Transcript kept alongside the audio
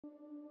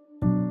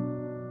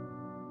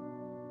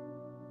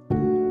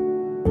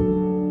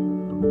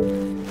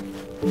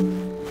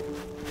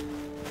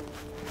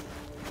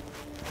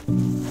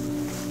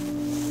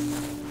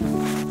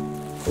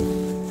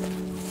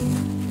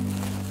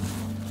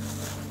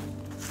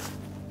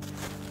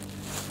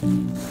So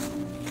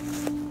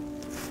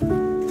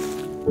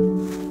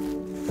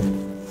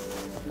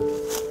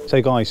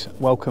guys,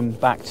 welcome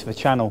back to the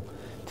channel.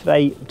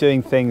 Today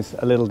doing things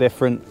a little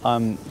different.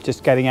 I'm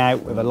just getting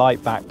out with a light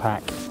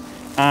backpack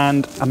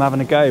and I'm having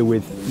a go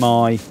with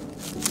my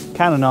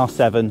Canon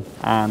R7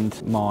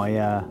 and my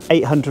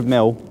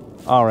 800mm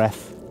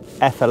RF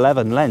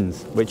f11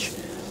 lens, which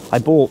I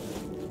bought,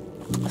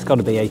 it's got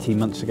to be 18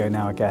 months ago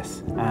now I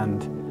guess,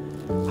 and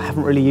I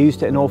haven't really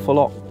used it an awful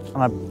lot.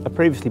 And I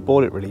previously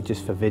bought it really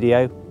just for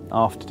video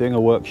after doing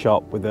a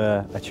workshop with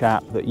a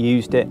chap that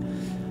used it.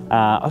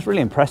 I was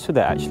really impressed with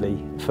it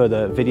actually for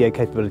the video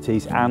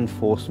capabilities and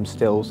for some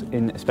stills,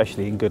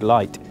 especially in good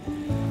light.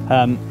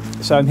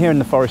 So I'm here in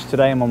the forest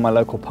today. I'm on my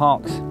local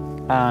parks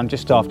and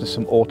just after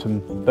some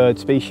autumn bird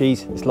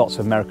species. There's lots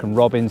of American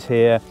robins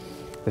here.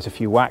 There's a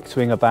few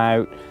waxwing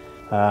about.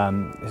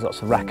 There's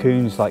lots of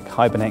raccoons like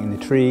hibernating in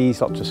the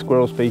trees, lots of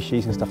squirrel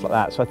species and stuff like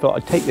that. So I thought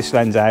I'd take this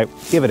lens out,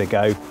 give it a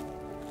go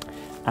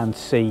and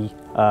see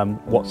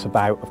what's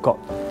about. I've got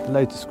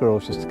loads of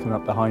squirrels just coming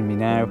up behind me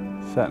now,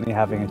 certainly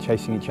having and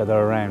chasing each other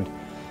around.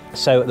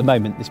 So at the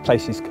moment this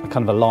place is kind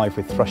of alive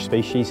with thrush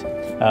species.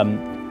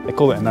 They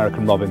call it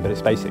American robin, but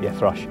it's basically a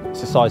thrush. It's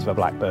the size of a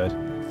blackbird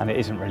and it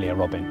isn't really a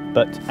robin.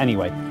 But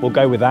anyway, we'll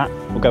go with that.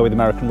 We'll go with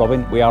American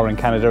robin. We are in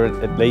Canada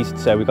at least,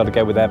 so we've got to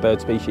go with their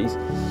bird species. So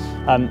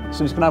I'm just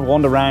going to have a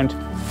wander around,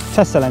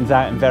 test the lens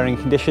out in varying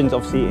conditions.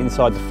 Obviously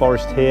inside the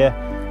forest here,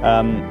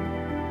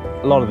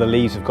 a lot of the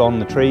leaves have gone on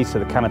the trees, so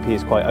the canopy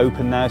is quite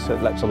open now, so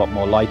it lets a lot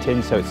more light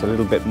in, so it's a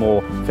little bit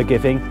more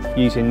forgiving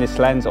using this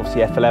lens.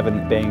 Obviously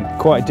f11 being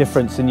quite a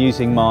difference than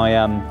using my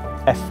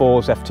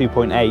f4s,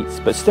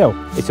 f2.8s, but still,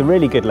 it's a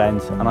really good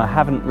lens, and I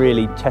haven't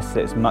really tested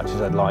it as much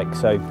as I'd like,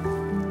 so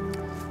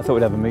I thought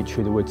we'd have a mooch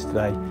through the woods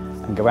today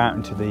and go out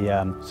into the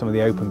some of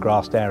the open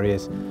grassed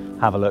areas,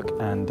 have a look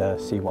and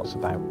see what's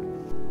about.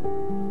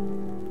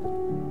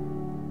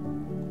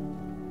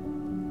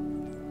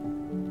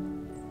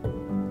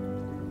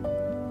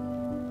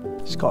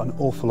 It's got an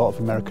awful lot of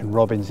American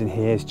robins in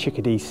here. There's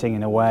chickadees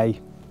singing away.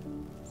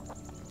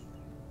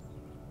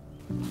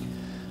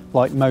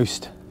 Like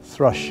most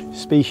thrush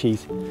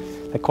species,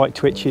 they're quite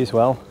twitchy as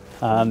well.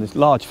 There's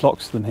large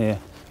flocks of them here.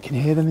 Can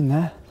you hear them in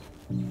there?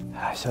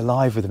 It's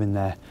alive with them in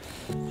there.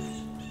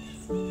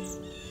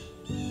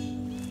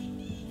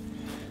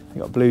 We've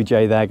got a blue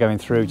jay there going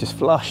through, just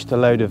flushed a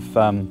load of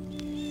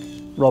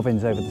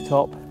robins over the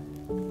top.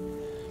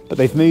 But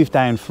they've moved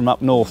down from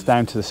up north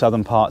down to the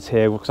southern parts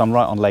here because I'm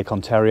right on Lake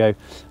Ontario,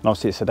 and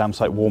obviously it's a damn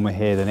sight warmer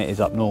here than it is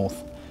up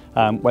north.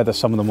 Whether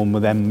some of them will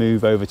then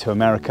move over to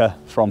America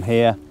from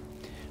here,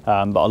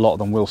 but a lot of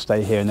them will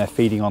stay here and they're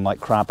feeding on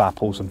like crab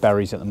apples and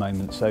berries at the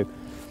moment. So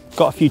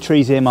got a few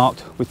trees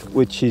earmarked,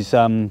 which is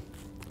a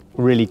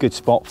really good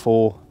spot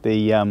for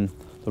the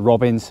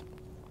robins,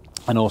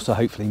 and also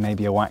hopefully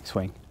maybe a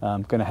waxwing.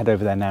 I'm going to head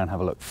over there now and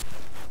have a look.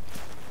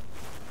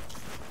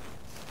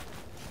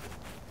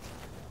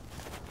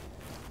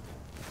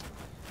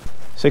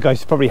 So guys,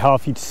 it's probably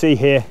hard for you to see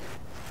here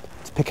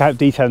to pick out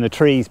detail in the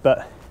trees,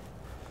 but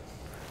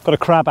I've got a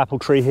crab apple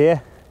tree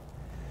here,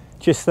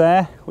 just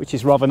there, which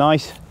is rather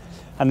nice.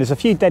 And there's a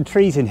few dead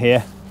trees in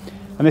here.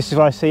 And this is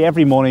what I see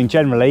every morning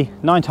generally,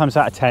 9 times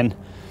out of 10.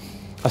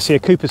 I see a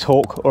Cooper's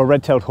hawk or a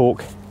red-tailed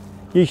hawk.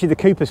 Usually the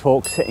Cooper's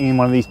hawk sitting in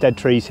one of these dead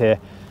trees here.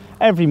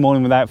 Every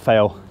morning without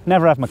fail.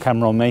 Never have my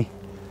camera on me.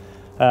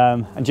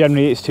 And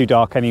generally it's too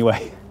dark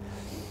anyway.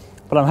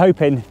 But I'm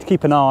hoping to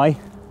keep an eye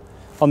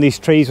on these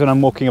trees when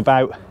I'm walking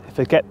about. If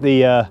I get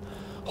the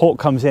hawk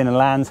comes in and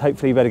lands,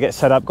 hopefully you better get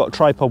set up. Got a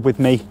tripod with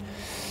me,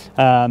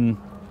 and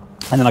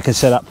then I can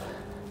set up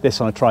this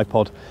on a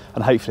tripod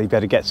and hopefully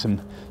better get some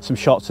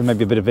shots and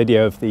maybe a bit of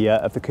video of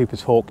the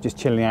Cooper's hawk just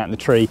chilling out in the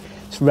tree.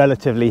 It's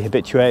relatively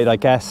habituated, I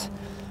guess,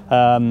 but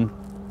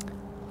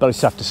I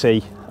just have to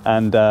see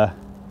and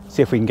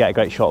see if we can get a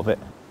great shot of it.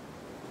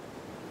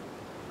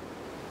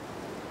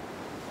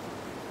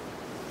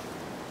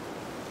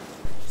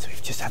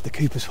 Just had the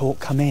Cooper's hawk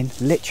come in,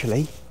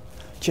 literally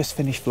just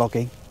finished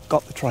vlogging,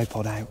 got the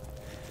tripod out,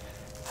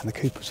 and the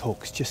Cooper's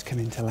hawk's just come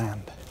in to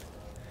land.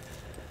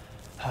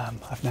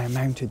 I've now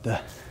mounted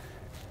the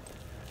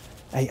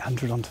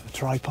 800 onto the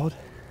tripod.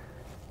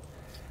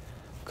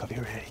 Got to be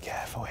really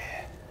careful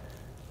here.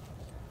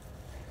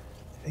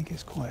 I think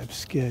it's quite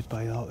obscured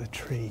by a lot of the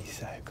trees,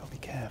 so got to be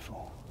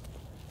careful.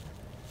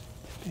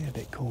 Just be a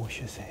bit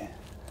cautious here.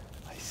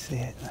 I see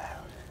it now.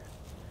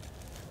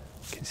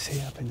 I can see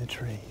it up in the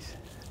trees.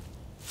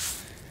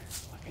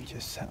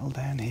 Just settle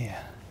down here.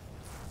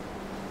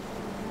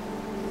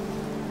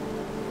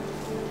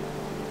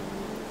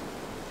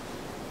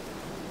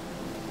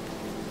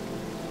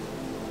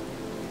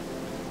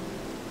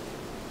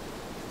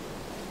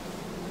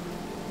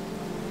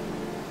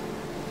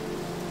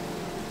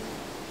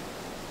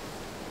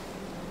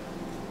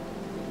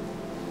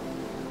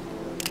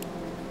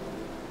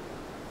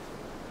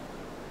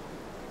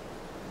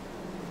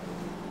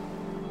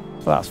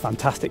 Well, that's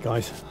fantastic,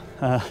 guys.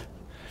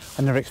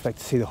 I never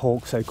expected to see the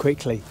hawk so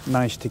quickly.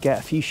 Managed to get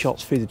a few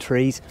shots through the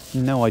trees.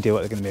 No idea what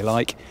they're going to be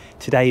like.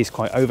 Today is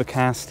quite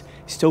overcast.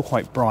 It's still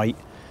quite bright.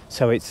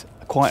 so it's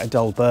quite a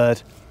dull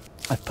bird.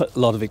 I've put a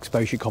lot of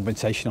exposure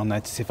compensation on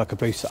there to see if I could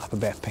boost it up a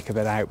bit, pick a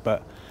bit out,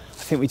 but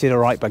I think we did all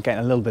right by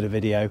getting a little bit of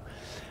video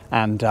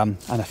and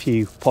a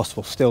few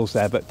possible stills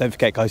there. But don't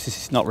forget, guys,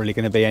 this is not really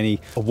going to be any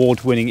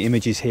award-winning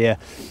images here.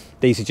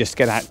 These are just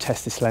get out,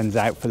 test this lens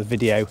out for the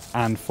video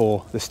and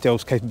for the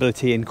stills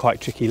capability in quite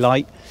tricky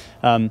light.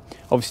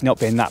 Obviously not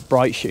being that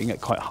bright, shooting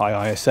at quite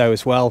high ISO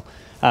as well,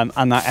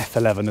 and that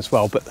f11 as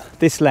well. But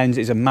this lens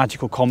is a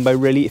magical combo,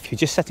 really. If you're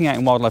just setting out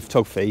in wildlife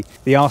photography,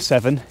 the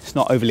R7, it's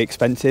not overly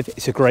expensive.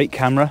 It's a great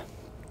camera.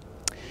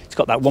 It's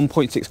got that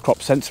 1.6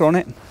 crop sensor on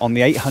it. On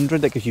the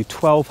 800, that gives you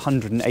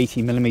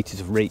 1280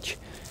 millimeters of reach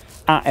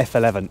at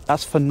f11.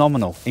 That's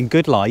phenomenal. In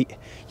good light,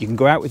 you can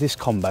go out with this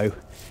combo,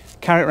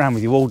 carry it around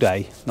with you all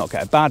day, not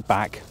get a bad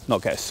back,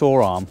 not get a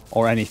sore arm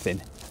or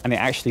anything. And it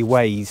actually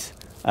weighs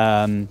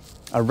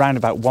around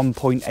about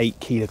 1.8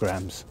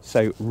 kilograms.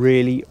 So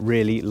really,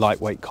 really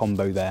lightweight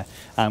combo there,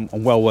 and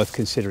well worth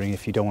considering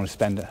if you don't want to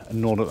spend an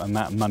inordinate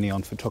amount of money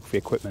on photography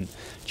equipment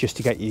just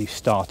to get you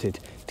started,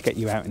 to get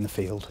you out in the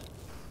field.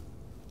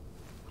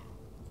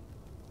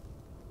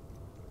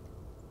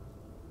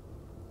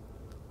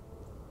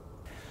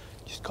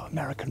 Just got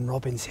American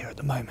robins here at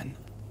the moment.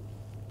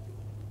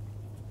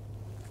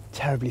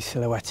 Terribly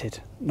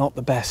silhouetted, not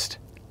the best.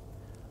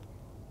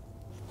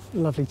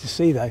 Lovely to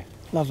see though,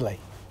 lovely.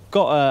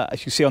 Got,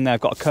 as you see on there,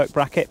 I've got a Kirk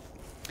bracket.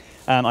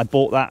 I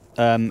bought that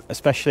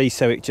especially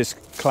so it just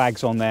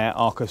clags on there,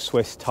 Arco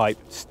Swiss type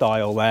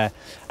style there.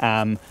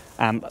 And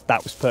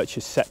that was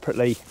purchased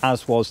separately,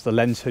 as was the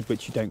lens hood,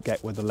 which you don't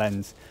get with the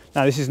lens.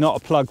 Now, this is not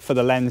a plug for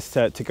the lens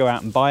to go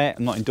out and buy it.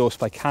 I'm not endorsed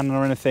by Canon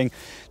or anything.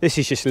 This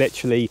is just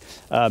literally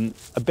a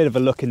bit of a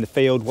look in the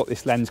field, what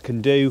this lens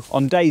can do.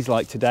 On days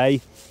like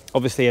today,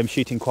 obviously I'm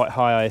shooting quite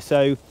high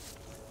ISO,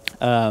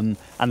 and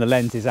the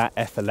lens is at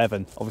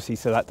f11, obviously,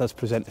 so that does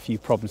present a few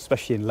problems,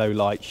 especially in low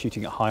light,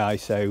 shooting at high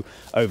ISO,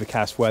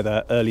 overcast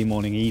weather, early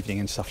morning, evening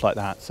and stuff like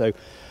that. So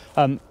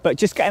but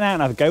just getting out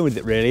and have a go with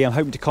it, really. I'm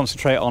hoping to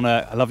concentrate on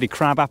a lovely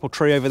crabapple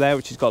tree over there,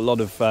 which has got a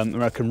lot of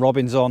American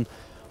robins on.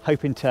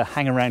 Hoping to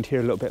hang around here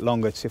a little bit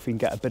longer to see if we can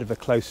get a bit of a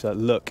closer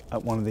look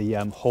at one of the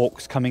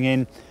hawks coming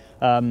in.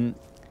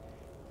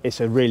 It's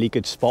a really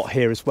good spot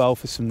here as well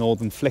for some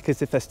northern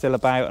flickers if they're still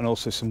about, and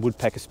also some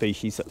woodpecker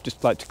species that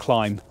just like to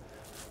climb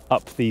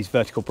up these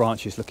vertical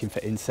branches looking for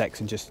insects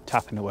and just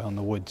tapping away on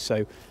the wood.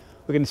 So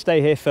we're going to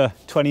stay here for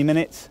 20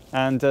 minutes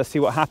and see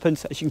what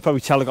happens. As you can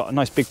probably tell, I've got a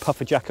nice big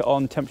puffer jacket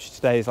on. Temperature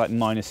today is like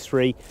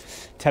 -3.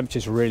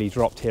 Temperature's really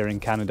dropped here in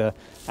Canada,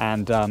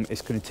 and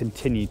it's going to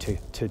continue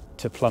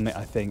to plummet,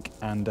 I think.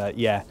 And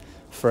yeah,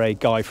 for a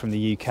guy from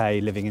the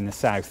UK living in the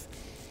south,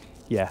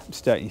 yeah, I'm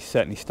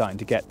certainly starting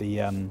to get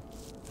the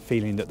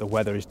feeling that the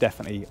weather is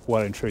definitely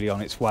well and truly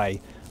on its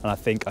way. And I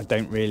think I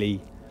don't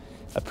really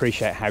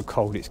appreciate how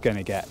cold it's going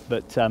to get.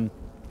 But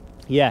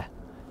yeah,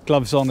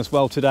 gloves on as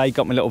well today.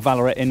 Got my little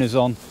Valorette inners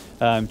on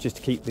just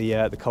to keep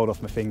the cold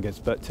off my fingers.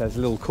 But there's a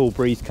little cool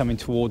breeze coming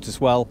towards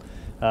as well.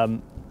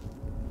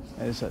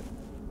 There's an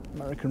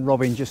American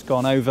robin just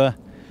gone over.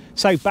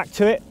 So back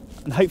to it,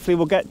 and hopefully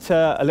we'll get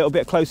a little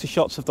bit closer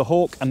shots of the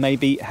hawk and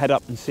maybe head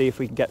up and see if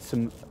we can get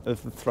some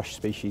of the thrush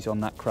species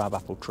on that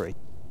crabapple tree.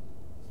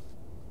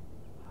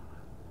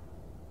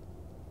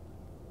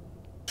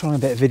 Trying a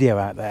bit of video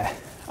out there,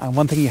 and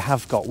one thing you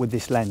have got with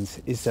this lens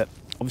is that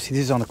obviously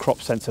this is on a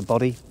crop sensor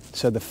body,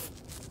 so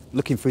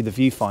looking through the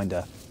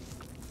viewfinder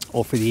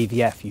or through the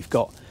EVF, you've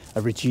got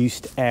a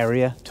reduced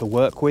area to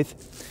work with,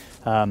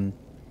 and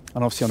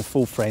obviously on a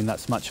full frame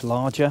that's much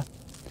larger,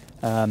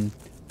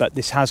 but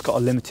this has got a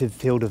limited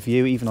field of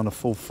view even on a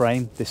full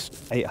frame, this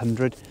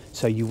 800,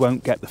 so you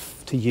won't get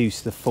to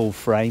use the full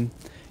frame.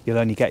 You'll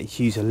only get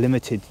to use a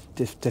limited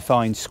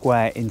defined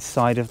square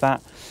inside of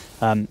that.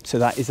 So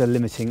that is a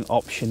limiting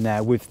option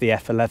there with the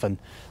f11,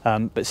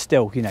 but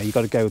still, you know, you've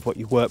got to go with what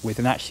you work with.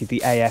 And actually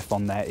the AF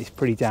on there is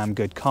pretty damn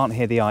good. Can't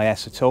hear the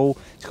IS at all.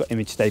 It's got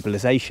image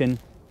stabilization.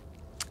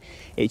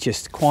 It's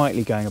just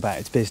quietly going about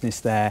its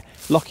business there,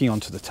 locking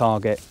onto the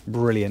target.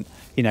 Brilliant.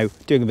 You know,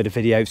 doing a bit of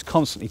videos,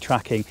 constantly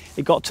tracking.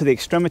 It got to the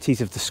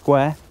extremities of the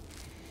square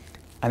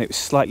and it was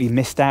slightly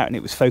missed out and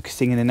it was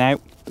focusing in and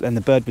out, but then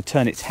the bird would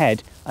turn its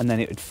head and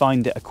then it would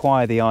find it,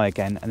 acquire the eye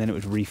again, and then it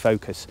would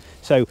refocus.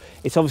 So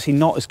it's obviously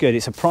not as good.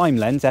 It's a prime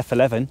lens,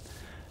 f11,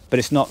 but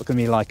it's not going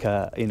to be like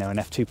a, you know, an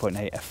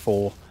f2.8,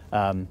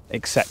 f4,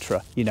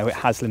 etc. You know, it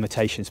has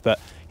limitations,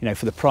 but you know,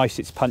 for the price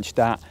it's punched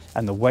at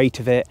and the weight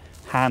of it,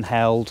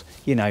 handheld,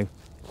 you know,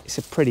 it's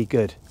a pretty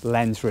good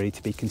lens really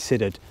to be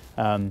considered.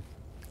 And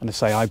I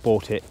say I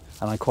bought it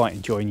and I quite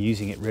enjoy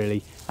using it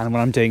really. And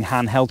when I'm doing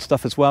handheld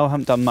stuff as well, I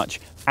haven't done much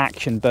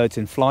action birds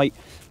in flight.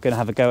 I'm going to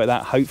have a go at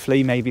that,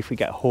 hopefully, maybe if we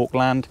get a hawk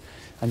land,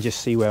 and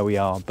just see where we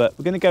are. But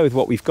we're going to go with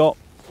what we've got.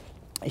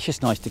 It's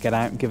just nice to get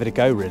out and give it a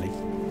go really.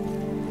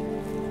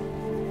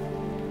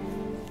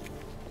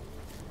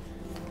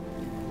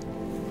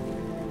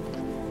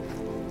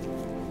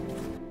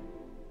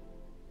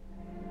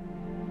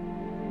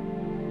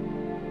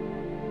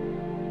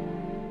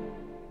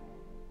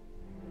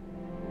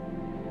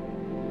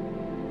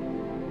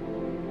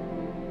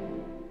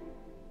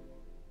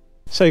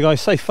 So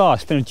guys, so far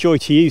it's been a joy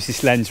to use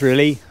this lens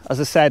really. As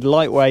I said,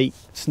 lightweight,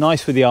 it's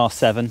nice with the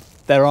R7.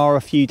 There are a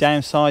few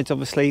downsides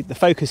obviously. The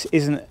focus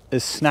isn't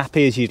as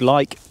snappy as you'd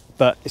like,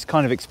 but it's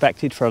kind of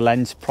expected for a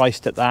lens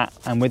priced at that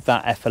and with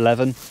that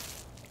f11.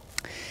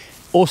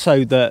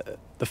 Also the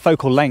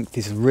focal length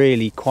is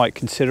really quite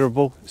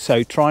considerable,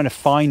 so trying to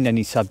find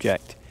any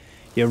subject,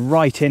 you're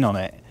right in on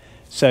it.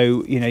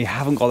 So, you know, you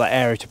haven't got that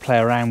area to play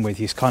around with.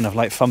 You're kind of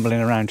like fumbling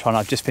around trying.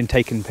 I've just been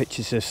taking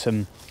pictures of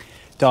some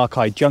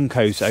dark-eyed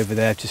juncos over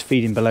there just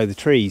feeding below the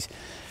trees,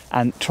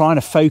 and trying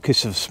to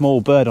focus a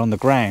small bird on the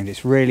ground,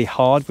 it's really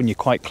hard when you're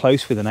quite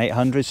close with an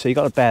 800, so you've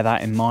got to bear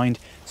that in mind.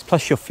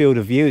 Plus your field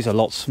of view is a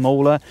lot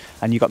smaller,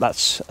 and you've got that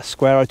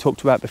square I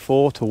talked about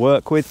before to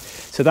work with,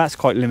 so that's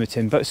quite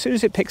limiting. But as soon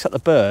as it picks up the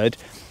bird,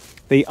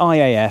 the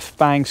IAF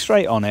bangs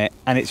straight on it,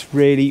 and it's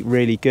really,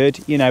 really good.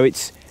 You know,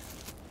 it's,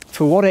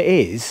 for what it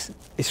is,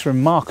 it's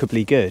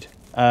remarkably good.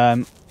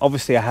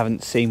 Obviously I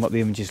haven't seen what the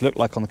images look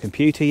like on the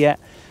computer yet,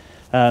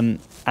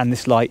 and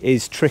this light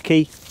is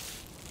tricky,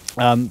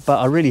 but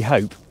I really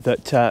hope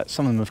that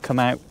some of them have come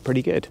out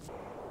pretty good.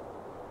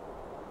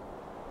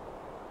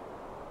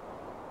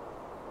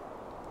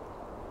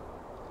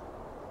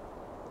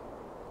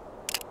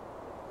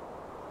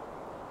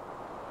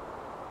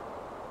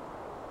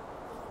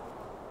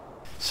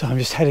 So I'm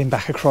just heading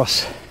back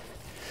across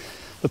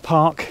the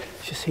park,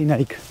 just seen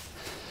a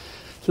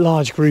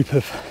large group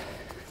of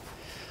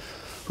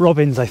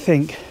robins, I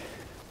think,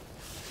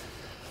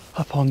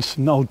 up on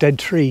some old dead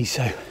trees,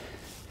 so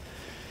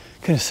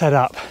going to set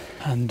up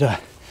and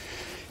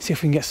see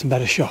if we can get some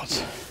better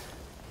shots.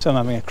 So I'm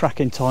having a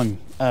cracking time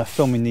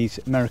filming these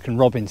American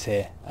robins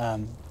here.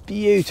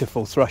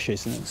 Beautiful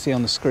thrushes, and you can see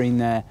on the screen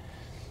there,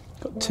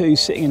 got two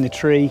sitting in the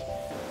tree.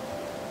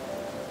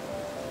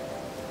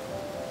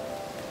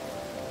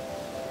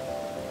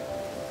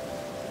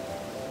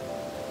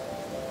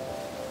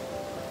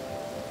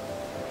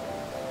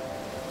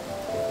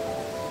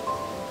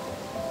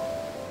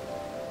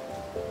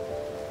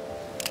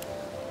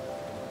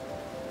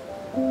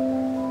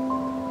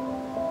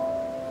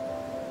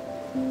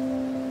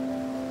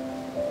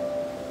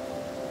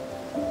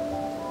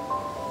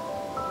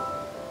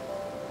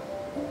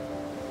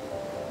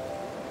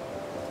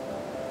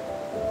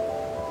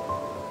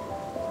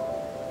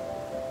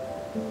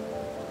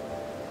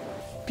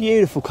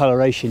 Beautiful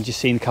coloration, just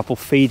seeing a couple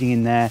feeding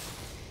in there.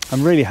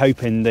 I'm really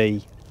hoping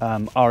the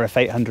RF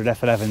 800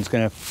 f11 is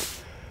going to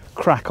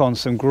crack on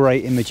some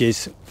great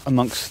images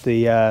amongst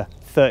the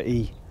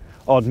 30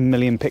 odd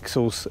million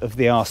pixels of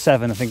the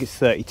R7. I think it's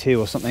 32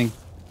 or something.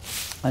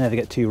 I never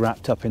get too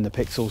wrapped up in the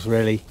pixels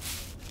really.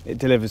 It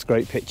delivers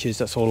great pictures,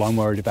 that's all I'm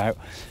worried about.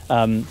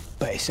 But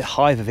it's a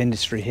hive of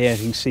industry here,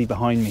 as you can see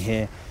behind me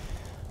here.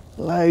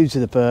 Loads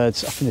of the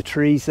birds up in the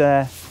trees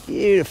there,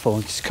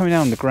 beautiful, just coming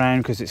down on the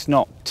ground because it's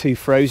not too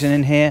frozen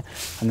in here,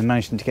 and they're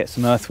managing to get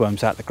some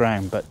earthworms out the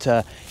ground. But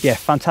yeah,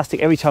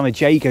 fantastic. Every time a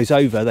jay goes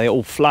over, they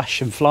all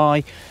flash and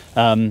fly,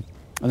 and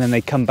then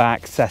they come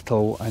back,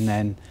 settle, and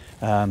then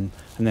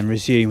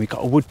resume. We've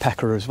got a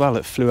woodpecker as well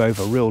that flew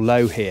over real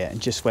low here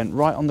and just went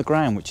right on the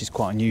ground, which is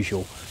quite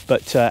unusual.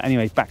 But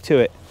anyway, back to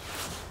it.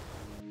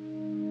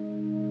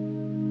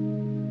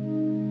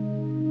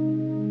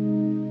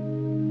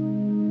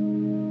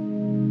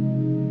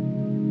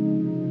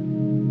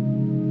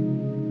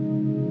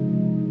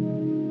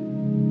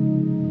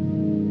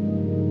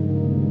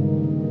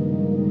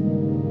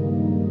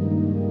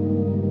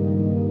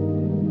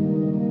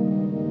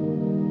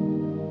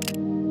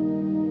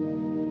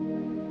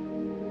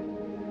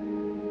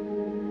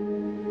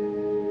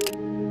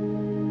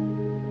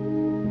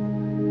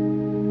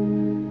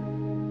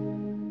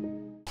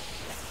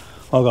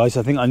 Well guys,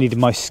 I think I needed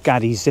my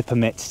Scaddy zipper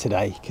mitts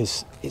today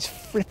because it's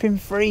flipping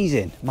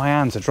freezing. My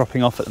hands are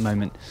dropping off at the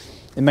moment.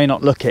 It may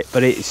not look it,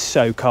 but it is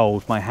so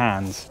cold, my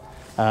hands.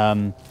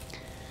 Yeah,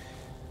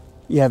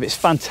 but it's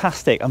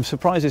fantastic. I'm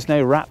surprised there's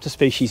no raptor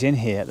species in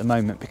here at the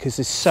moment because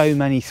there's so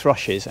many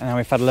thrushes, and now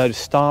we've had a load of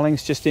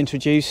starlings just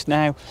introduced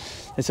now.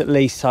 There's at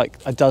least like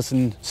a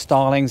dozen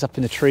starlings up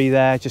in the tree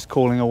there just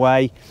calling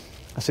away.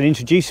 That's an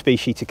introduced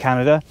species to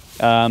Canada.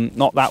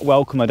 Not that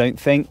welcome, I don't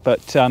think,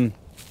 but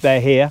they're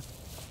here.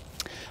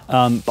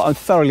 But I'm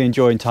thoroughly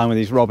enjoying time with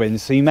these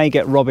robins, so you may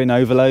get robin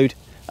overload,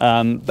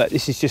 but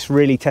this is just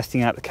really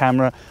testing out the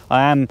camera.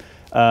 I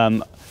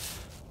am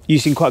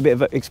using quite a bit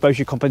of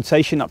exposure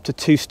compensation, up to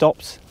 2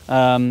 stops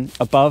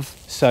above,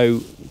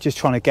 so just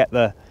trying to get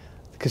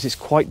because it's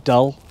quite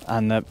dull,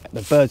 and the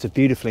birds are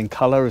beautiful in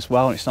colour as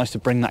well, and it's nice to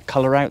bring that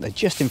colour out. They're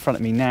just in front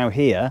of me now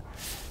here,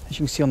 as you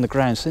can see on the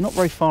ground, so they're not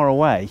very far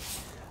away.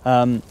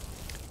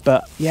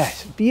 But yeah,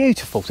 it's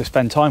beautiful to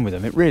spend time with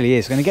them. It really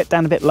is. I'm going to get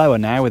down a bit lower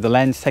now with the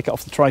lens, take it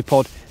off the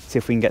tripod, see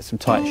if we can get some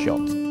tighter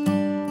shots.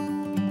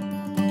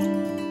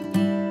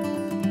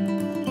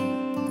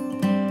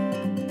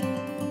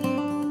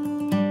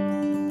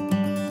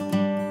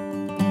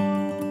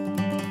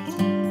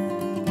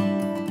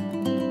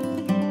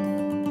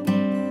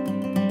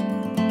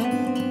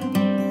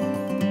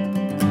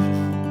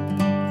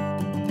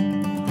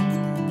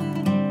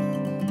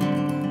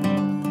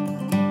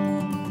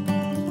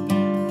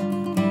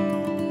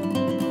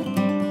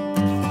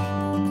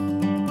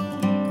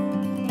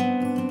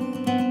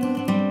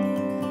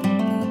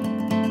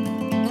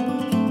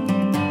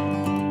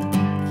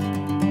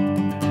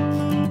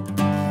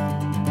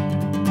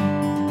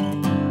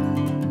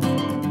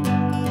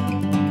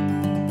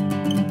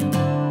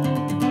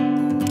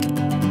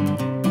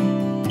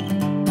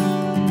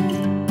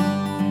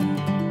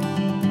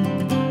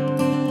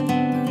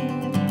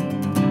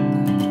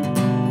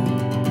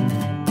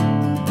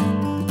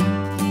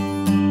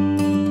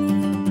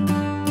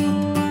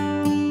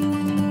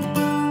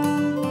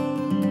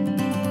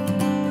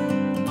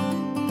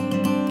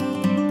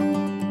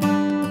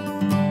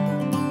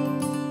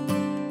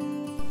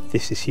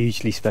 This is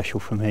hugely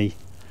special for me.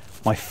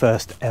 My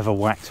first ever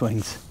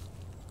waxwings.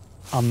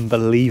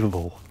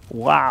 Unbelievable.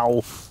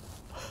 Wow.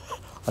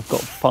 I've got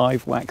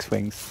 5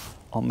 waxwings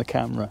on the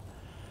camera.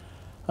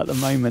 At the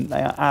moment,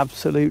 they are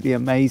absolutely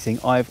amazing.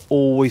 I've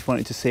always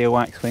wanted to see a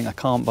waxwing. I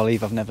can't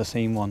believe I've never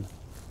seen one.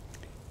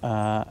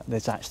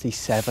 There's actually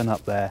 7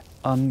 up there.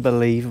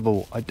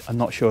 Unbelievable. I'm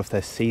not sure if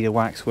they're cedar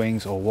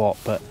waxwings or what,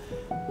 but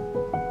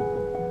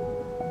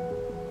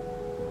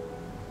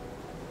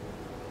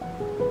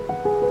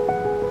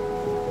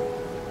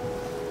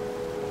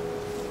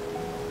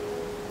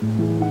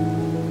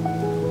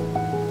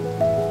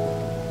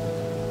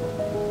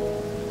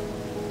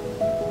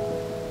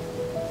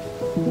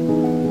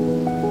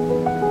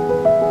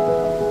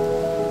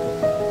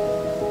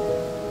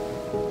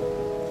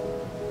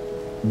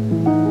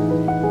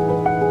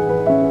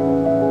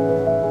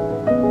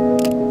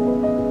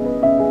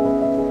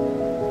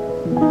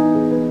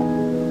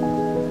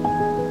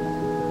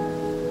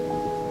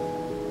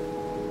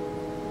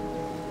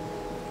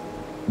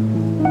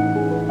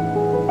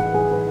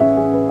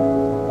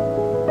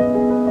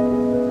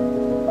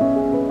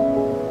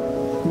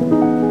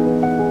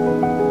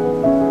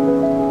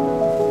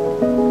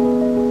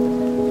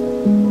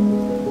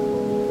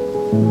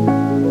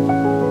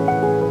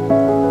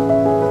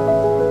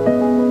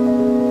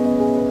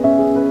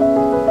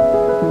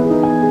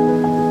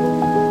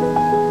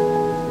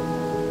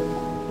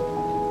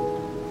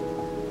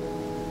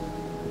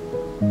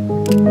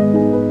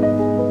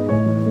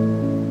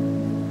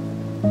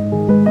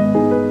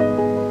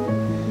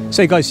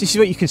so guys, this is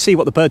what you can see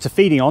what the birds are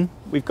feeding on.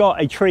 We've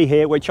got a tree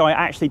here which I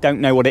actually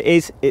don't know what it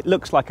is. It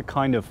looks like a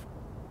kind of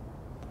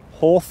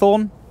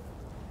hawthorn,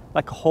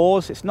 like a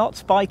haws. It's not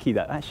spiky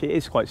though, actually it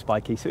is quite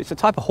spiky. So it's a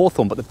type of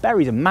hawthorn, but the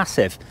berries are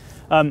massive.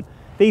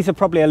 These are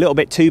probably a little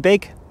bit too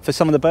big for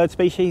some of the bird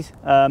species,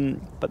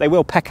 but they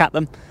will peck at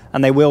them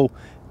and they will,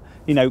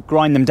 you know,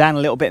 grind them down a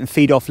little bit and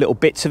feed off little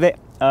bits of it.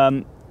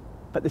 But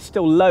there's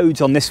still loads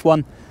on this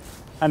one.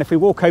 And if we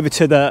walk over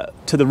to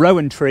the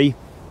rowan tree,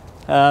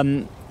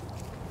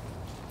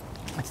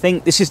 I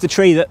think this is the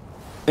tree that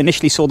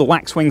initially saw the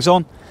waxwings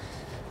on,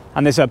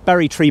 and there's a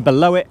berry tree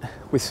below it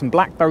with some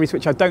blackberries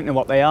which I don't know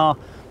what they are,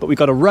 but we've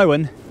got a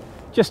rowan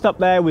just up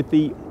there with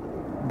the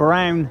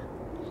brown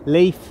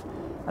leaf,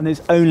 and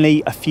there's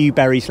only a few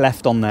berries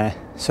left on there,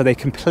 so they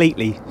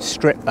completely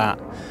strip that.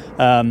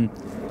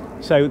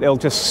 So they'll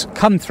just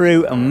come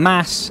through en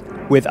masse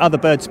with other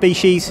bird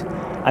species,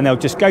 and they'll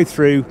just go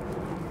through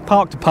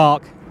park to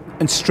park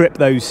and strip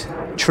those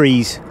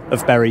trees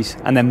of berries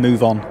and then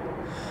move on.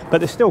 But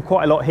there's still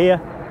quite a lot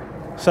here,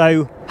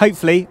 so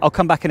hopefully I'll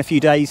come back in a few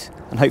days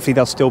and hopefully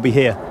they'll still be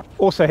here.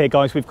 Also here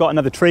guys, we've got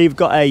another tree. We've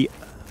got they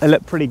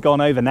look pretty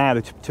gone over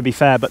now to be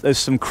fair, but there's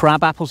some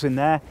crab apples in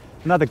there.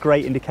 Another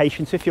great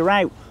indication. So if you're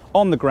out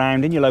on the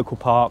ground in your local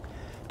park,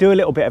 do a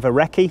little bit of a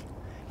recce.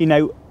 You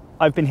know,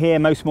 I've been here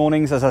most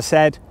mornings, as I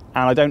said,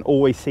 and I don't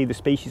always see the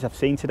species I've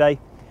seen today.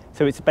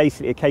 So it's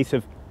basically a case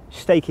of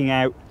staking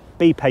out,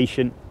 be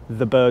patient,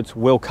 the birds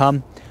will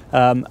come.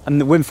 And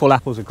the windfall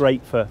apples are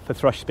great for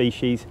thrush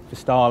species, for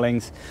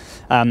starlings,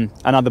 and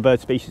other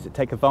bird species that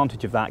take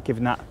advantage of that,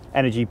 given that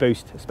energy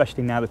boost,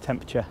 especially now the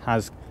temperature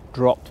has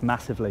dropped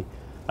massively.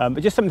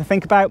 But just something to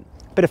think about,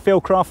 bit of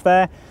fieldcraft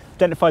there,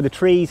 identify the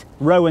trees.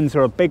 Rowans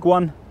are a big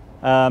one,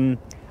 and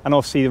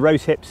obviously the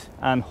rose hips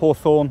and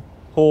hawthorn,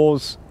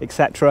 haws,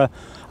 etc.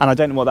 And I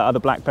don't know what that other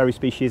blackberry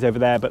species is over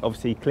there, but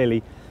obviously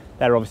clearly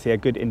they're obviously a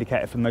good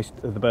indicator for most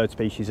of the bird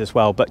species as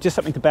well. But just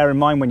something to bear in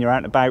mind when you're out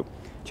and about,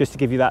 just to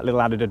give you that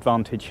little added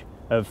advantage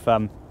of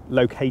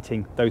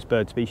locating those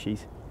bird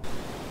species.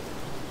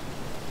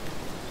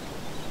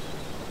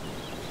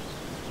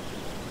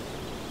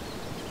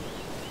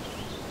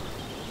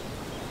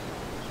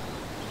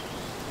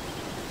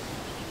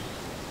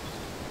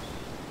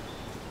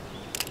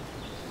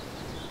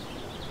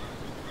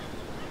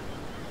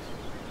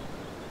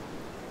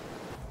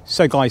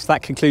 So guys,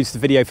 that concludes the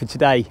video for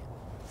today.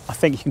 I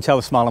think you can tell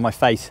the smile on my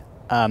face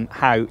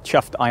how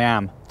chuffed I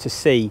am to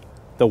see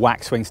the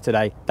waxwings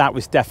today. That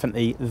was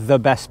definitely the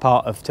best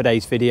part of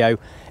today's video.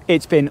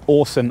 It's been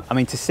awesome. I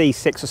mean, to see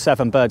 6 or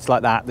 7 birds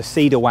like that, the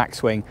cedar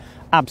waxwing,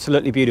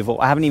 absolutely beautiful.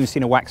 I haven't even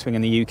seen a waxwing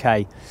in the UK,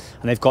 and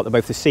they've got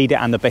both the cedar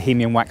and the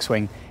Bohemian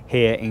waxwing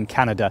here in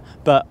Canada.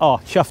 But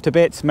chuffed to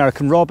bits.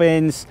 American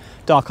robins,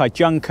 dark-eyed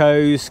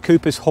juncos,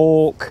 Cooper's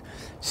hawk,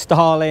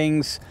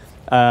 starlings.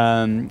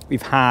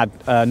 We've had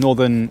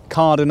northern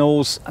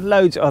cardinals and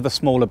loads of other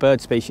smaller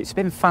bird species. It's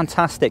been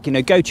fantastic. You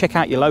know, go check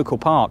out your local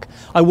park.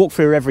 I walk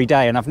through every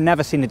day and I've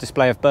never seen a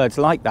display of birds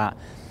like that.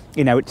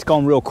 You know, it's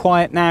gone real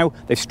quiet now.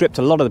 They've stripped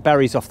a lot of the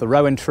berries off the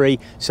rowan tree,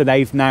 so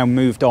they've now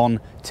moved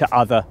on to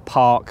other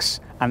parks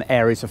and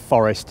areas of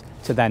forest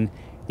to then,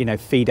 you know,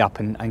 feed up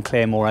and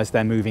clear more as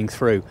they're moving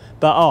through.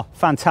 But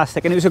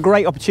fantastic. And it was a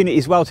great opportunity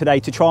as well today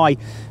to try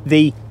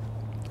the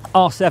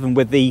R7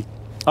 with the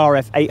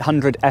RF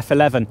 800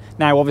 F11.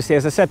 Now obviously,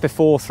 as I said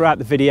before throughout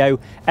the video,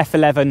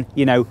 F11,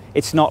 you know,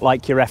 it's not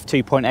like your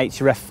F2.8s,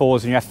 your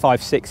F4s and your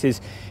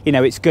F5.6s. You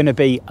know, it's going to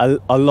be a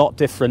lot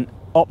different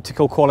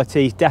optical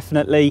quality,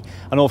 definitely,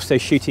 and also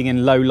shooting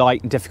in low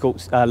light and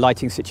difficult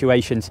lighting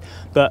situations.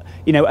 But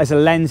you know, as a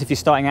lens, if you're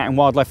starting out in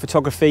wildlife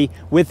photography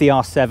with the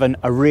R7,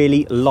 a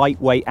really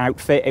lightweight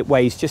outfit. It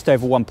weighs just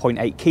over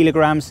 1.8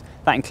 kilograms.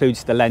 That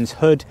includes the lens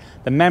hood,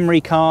 the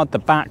memory card, the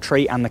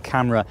battery and the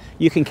camera.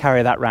 You can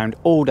carry that around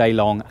all day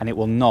long and it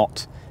will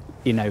not,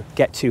 you know,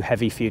 get too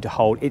heavy for you to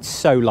hold. It's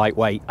so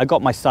lightweight. I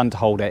got my son to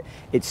hold it.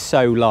 It's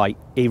so light.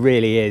 He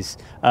really is.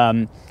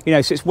 You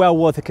know, so it's well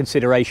worth a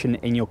consideration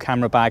in your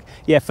camera bag.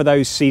 Yeah, for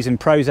those seasoned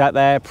pros out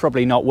there,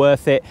 probably not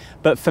worth it.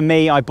 But for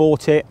me, I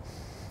bought it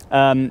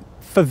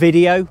for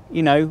video,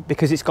 you know,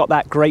 because it's got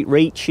that great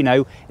reach. You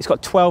know, it's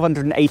got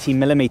 1280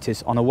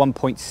 millimeters on a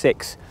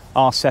 1.6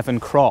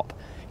 R7 crop.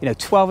 You know,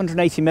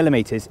 1280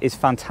 millimeters is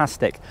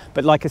fantastic.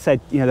 But like I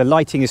said, you know, the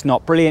lighting is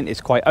not brilliant.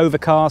 It's quite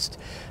overcast.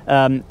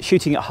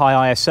 Shooting at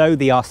high ISO,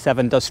 the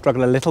R7 does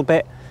struggle a little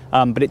bit,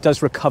 but it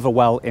does recover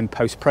well in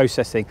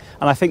post-processing.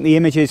 And I think the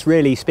images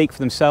really speak for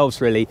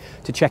themselves, really,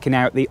 to checking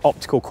out the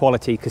optical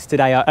quality, because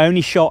today I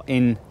only shot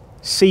in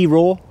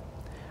C-RAW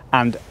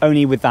and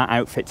only with that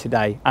outfit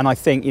today. And I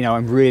think, you know,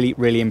 I'm really,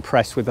 really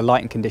impressed with the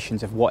lighting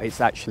conditions of what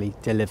it's actually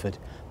delivered.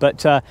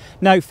 But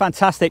no,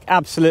 fantastic,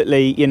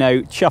 absolutely, you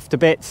know, chuffed to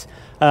bits.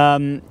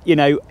 You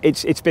know,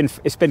 it's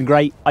been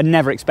great. I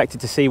never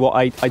expected to see what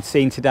I'd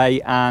seen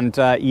today, and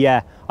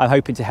yeah, I'm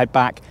hoping to head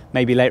back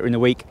maybe later in the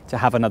week to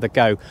have another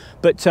go.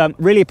 But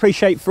really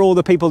appreciate for all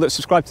the people that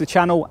subscribe to the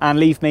channel and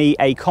leave me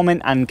a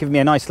comment and give me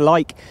a nice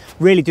like.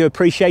 Really do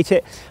appreciate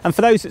it. And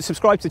for those that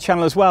subscribe to the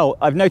channel as well,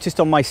 I've noticed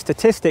on my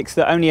statistics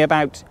that only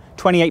about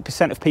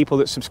 28% of people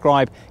that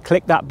subscribe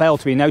click that bell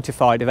to be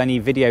notified of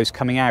any videos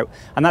coming out,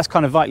 and that's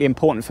kind of vitally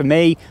important for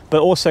me,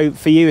 but also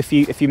for you if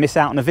you miss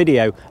out on a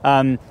video.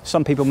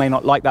 Some people may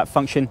not like that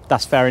function,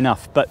 that's fair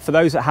enough, but for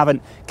those that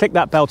haven't, click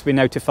that bell to be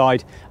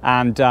notified,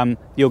 and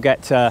you'll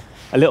get a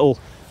little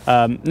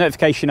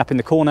notification up in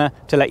the corner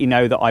to let you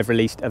know that I've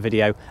released a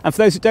video. And for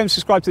those that don't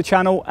subscribe to the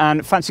channel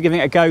and fancy giving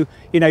it a go,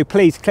 you know,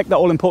 please click that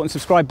all important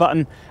subscribe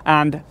button,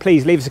 and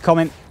please leave us a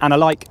comment and a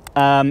like.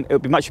 It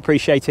would be much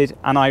appreciated,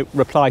 and I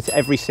reply to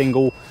every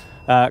single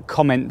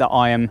comment that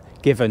I am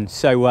given.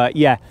 So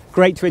yeah,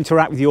 great to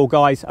interact with you all,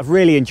 guys. I've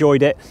really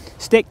enjoyed it.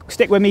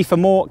 Stick with me for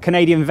more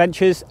Canadian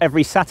adventures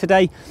every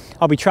Saturday.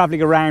 I'll be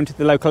traveling around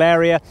the local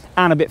area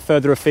and a bit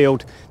further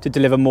afield to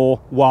deliver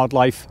more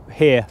wildlife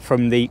here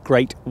from the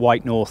Great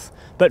White North.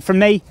 But from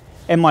me,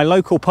 in my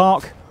local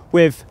park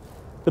with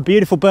the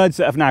beautiful birds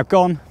that have now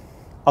gone,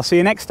 I'll see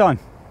you next time.